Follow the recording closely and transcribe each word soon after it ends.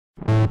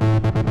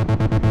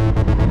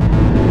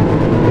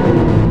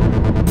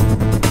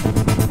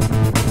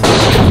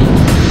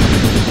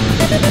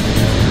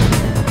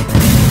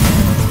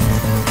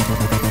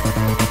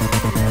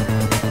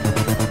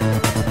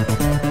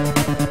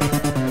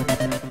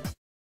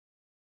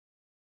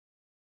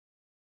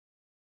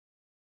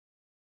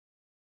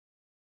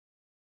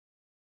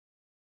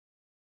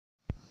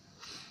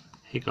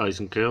Hey guys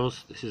and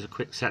girls, this is a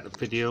quick setup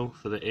video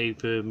for the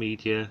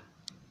Avermedia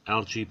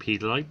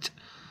LGP Lite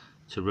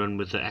to run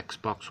with the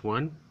Xbox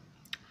One.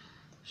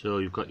 So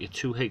you've got your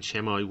two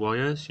HDMI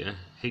wires, your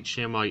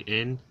HDMI in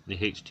and the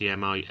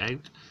HDMI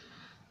out.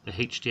 The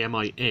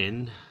HDMI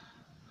in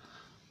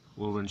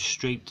will run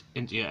straight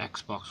into your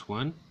Xbox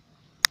One.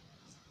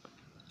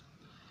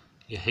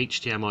 Your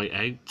HDMI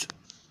out,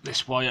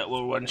 this wire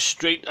will run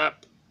straight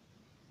up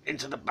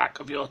into the back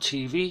of your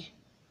TV.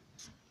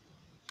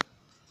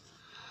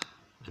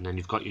 And then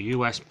you've got your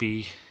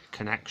USB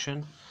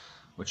connection,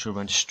 which will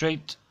run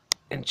straight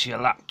into your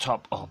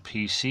laptop or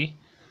PC.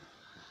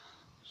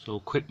 So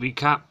quick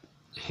recap,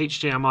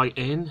 HDMI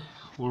in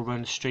will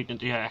run straight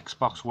into your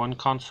Xbox One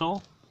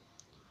console.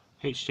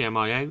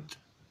 HDMI out,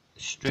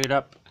 straight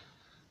up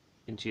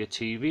into your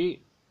TV.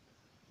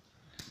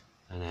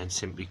 And then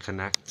simply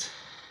connect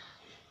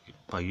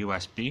by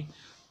USB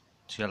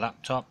to your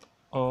laptop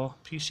or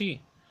PC.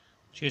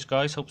 Cheers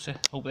guys, hope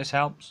this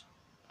helps.